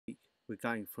we're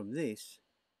going from this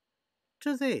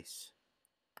to this.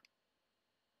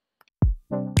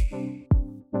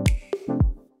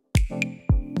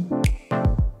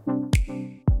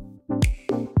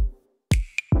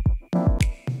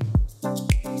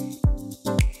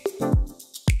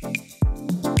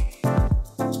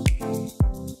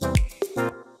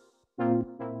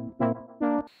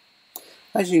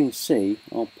 As you can see,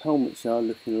 our pelmets are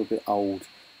looking a little bit old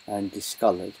and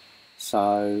discoloured,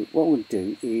 so what we'll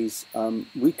do is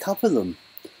recover them.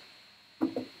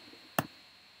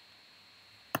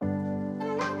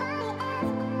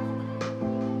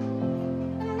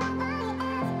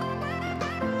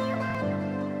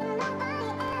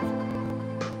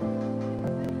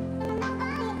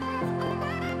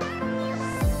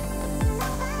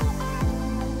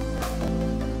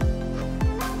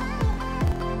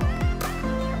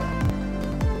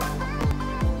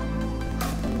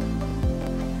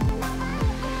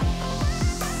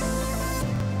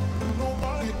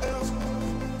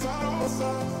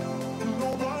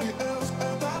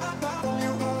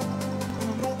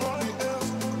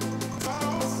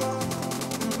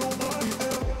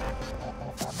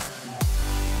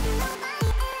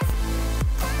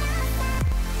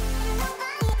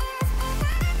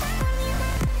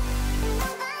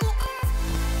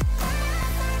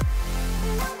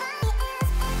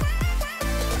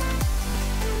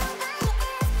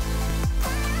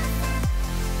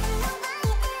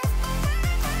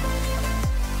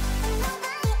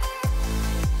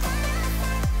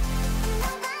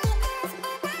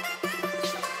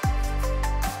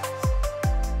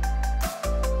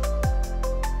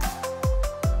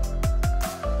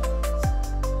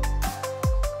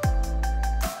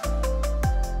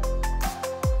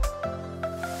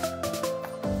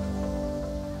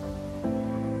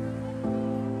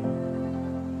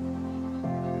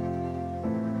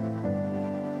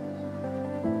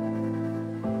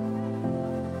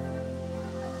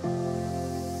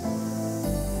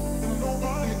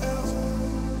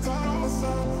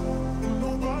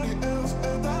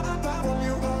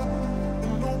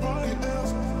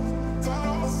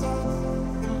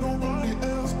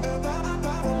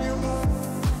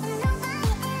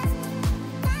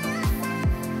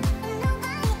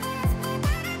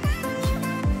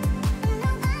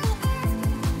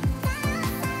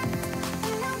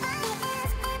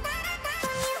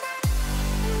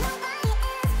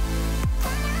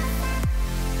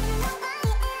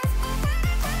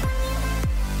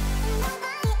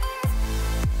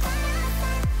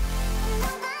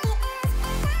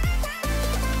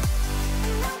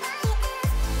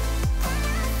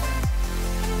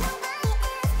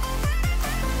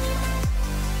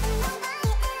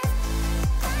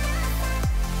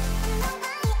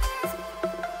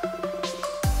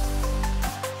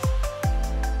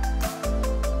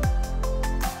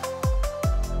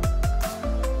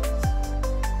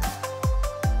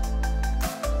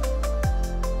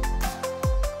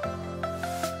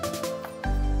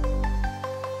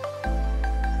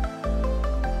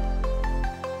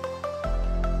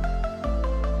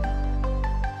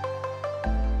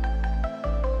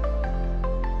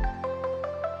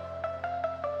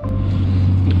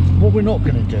 What we're not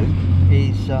going to do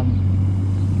is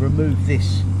remove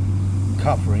this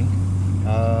covering,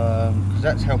 because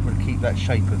that's helping to keep that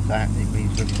shape of that. It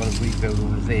means we've got to rebuild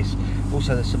all of this.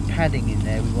 Also, there's some padding in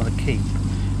there we want to keep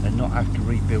and not have to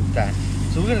rebuild that.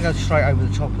 So we're going to go straight over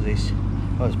the top of this.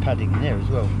 Oh, there's padding in there as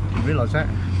well. Didn't realise that.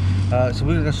 So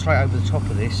we're going to go straight over the top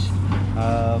of this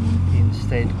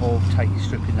instead of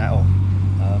stripping that off,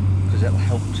 because that'll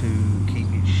help to keep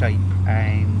its shape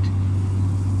and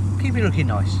keep it looking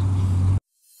nice.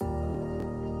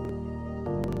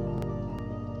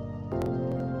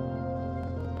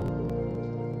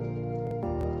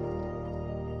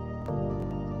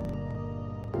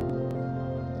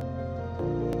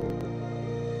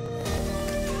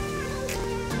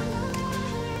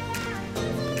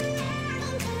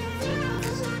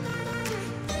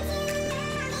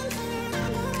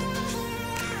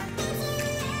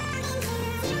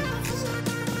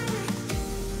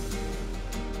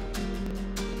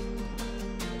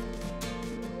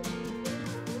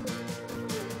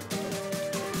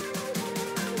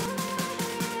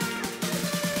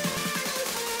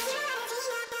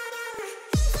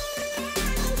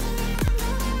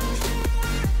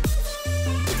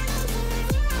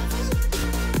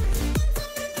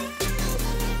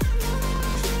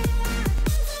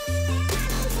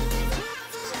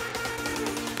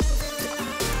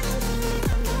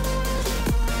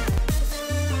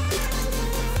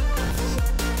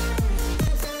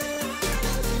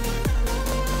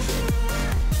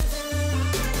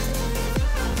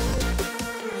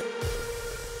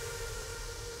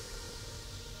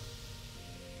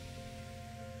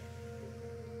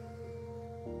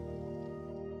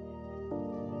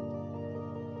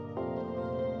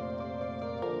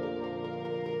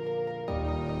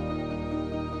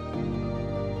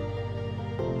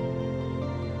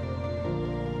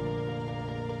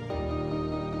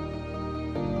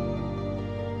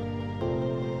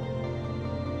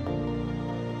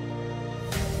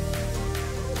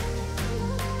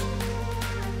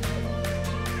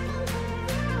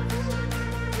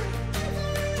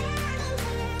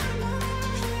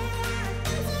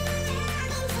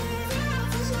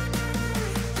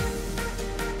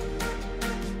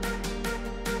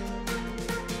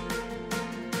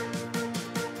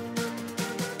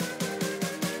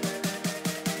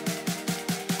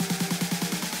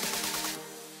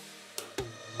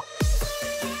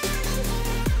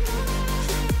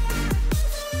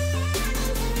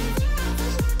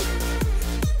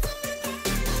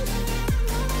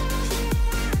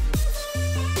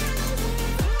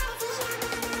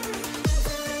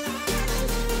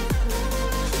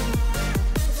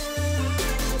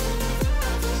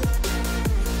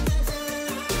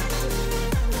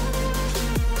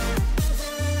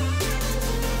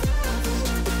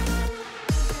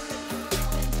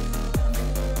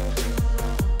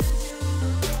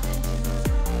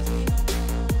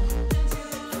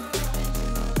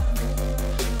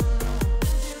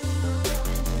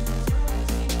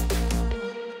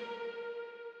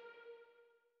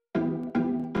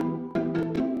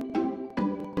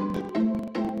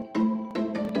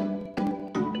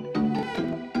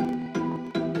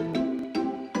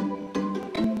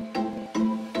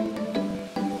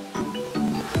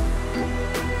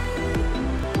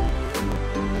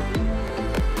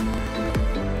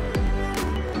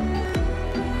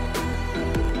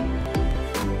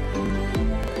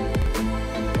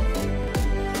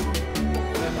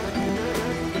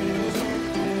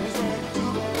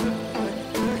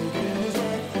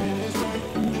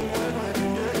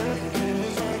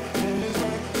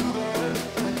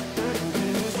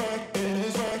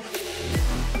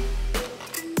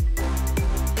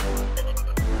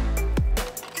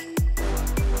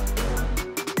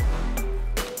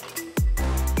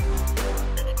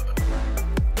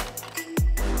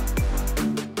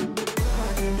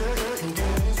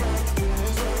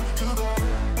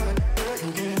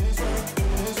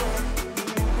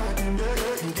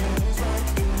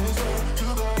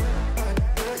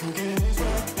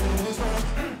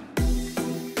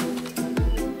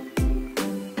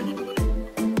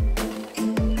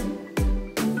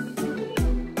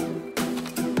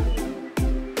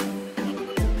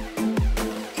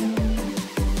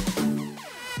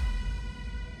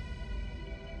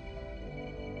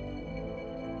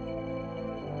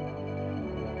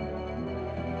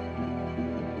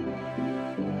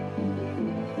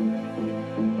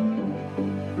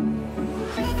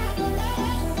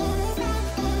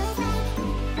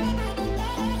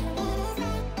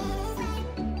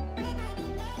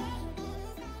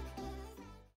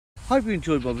 Hope you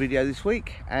enjoyed my video this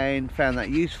week and found that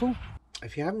useful.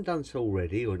 If you haven't done so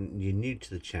already, or you're new to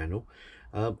the channel,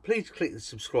 please click the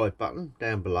subscribe button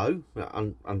down below.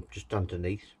 I'm just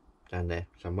underneath, down there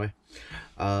somewhere.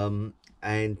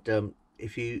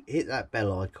 If you hit that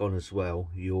bell icon as well,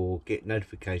 you'll get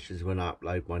notifications when I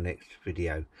upload my next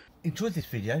video. Enjoyed this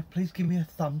video, please give me a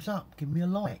thumbs up, give me a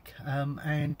like,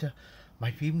 and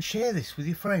maybe even share this with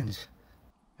your friends.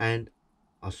 And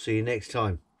I'll see you next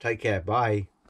time. Take care, bye.